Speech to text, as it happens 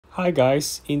Hi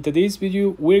guys, in today's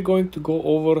video we're going to go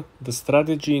over the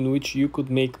strategy in which you could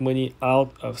make money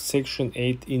out of Section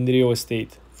 8 in real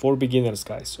estate for beginners,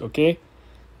 guys, okay?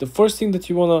 The first thing that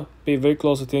you want to pay very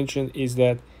close attention is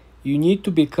that you need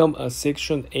to become a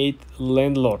Section 8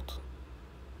 landlord.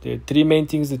 There are three main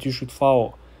things that you should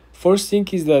follow. First thing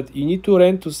is that you need to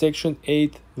rent to Section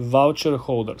 8 voucher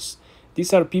holders.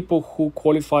 These are people who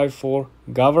qualify for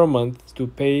government to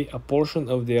pay a portion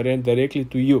of their rent directly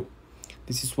to you.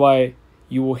 This is why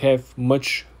you will have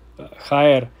much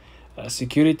higher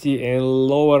security and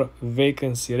lower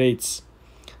vacancy rates,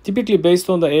 typically based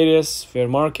on the area's fair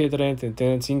market rent and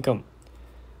tenants' income.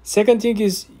 Second thing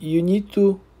is you need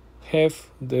to have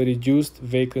the reduced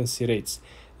vacancy rates.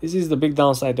 This is the big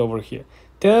downside over here.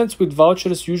 Tenants with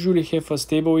vouchers usually have a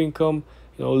stable income,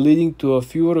 leading to a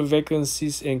fewer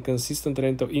vacancies and consistent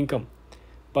rental income.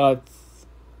 But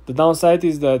the downside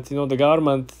is that the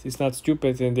government is not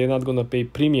stupid and they're not going to pay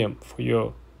premium for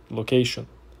your location.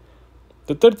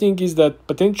 The third thing is that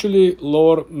potentially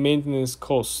lower maintenance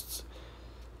costs.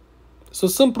 So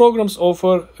some programs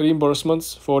offer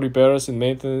reimbursements for repairs and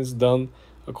maintenance done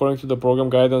according to the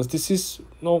program guidance. This is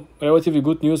relatively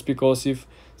good news because if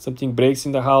something breaks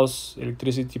in the house,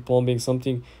 electricity, plumbing,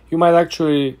 something, you might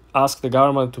actually ask the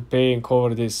government to pay and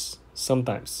cover this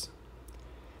sometimes.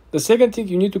 The second thing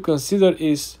you need to consider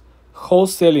is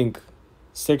wholesaling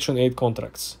Section 8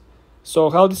 contracts. So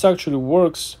how this actually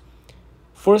works,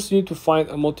 first you need to find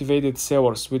a motivated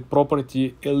sellers with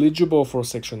property eligible for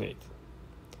Section 8.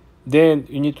 Then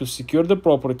you need to secure the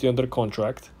property under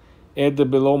contract at the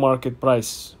below market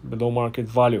price, below market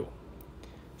value.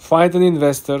 Find an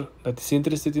investor that is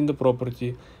interested in the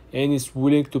property and is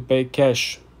willing to pay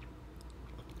cash.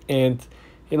 And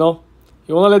you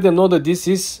want to let them know that this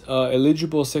is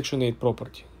eligible Section 8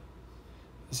 property.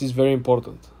 This is very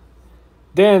important.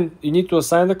 Then you need to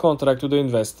assign the contract to the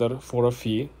investor for a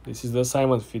fee. This is the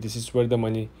assignment fee. This is where the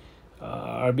money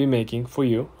are being making for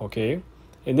you, okay?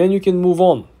 And then you can move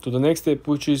on to the next step,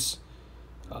 which is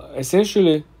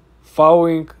essentially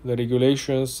following the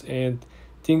regulations and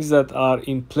things that are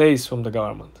in place from the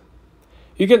government.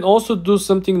 You can also do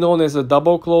something known as a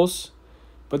double close,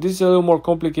 but this is a little more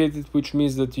complicated, which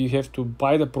means that you have to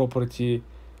buy the property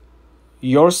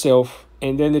yourself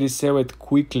and then resell it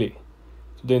quickly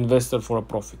to the investor for a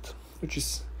profit, which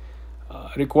is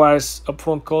requires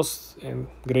upfront costs and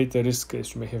greater risk,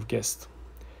 as you may have guessed.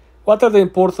 What are the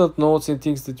important notes and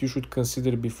things that you should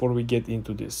consider before we get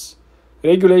into this?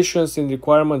 Regulations and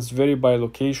requirements vary by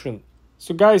location.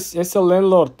 So guys, as a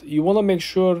landlord, you want to make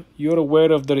sure you're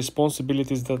aware of the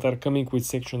responsibilities that are coming with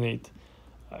Section 8.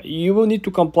 You will need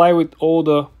to comply with all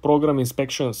the program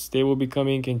inspections. They will be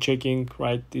coming and checking,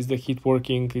 right? Is the heat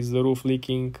working? Is the roof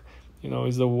leaking?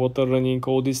 Is the water running?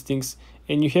 All these things.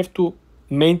 And you have to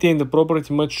maintain the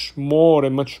property much more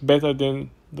and much better than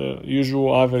the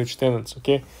usual average tenants,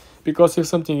 okay? Because if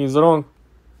something is wrong,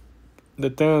 the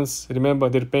tenants, remember,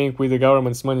 they're paying with the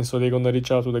government's money, so they're going to reach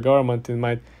out to the government and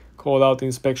might call out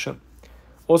inspection.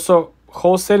 Also,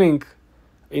 wholesaling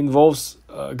involves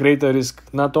greater risk,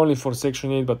 not only for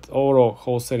Section 8, but overall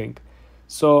wholesaling.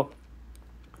 So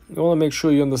you want to make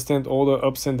sure you understand all the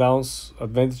ups and downs,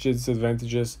 advantages,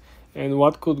 disadvantages, and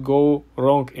what could go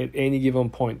wrong at any given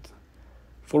point.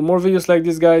 For more videos like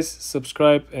this, guys,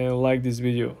 subscribe and like this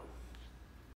video.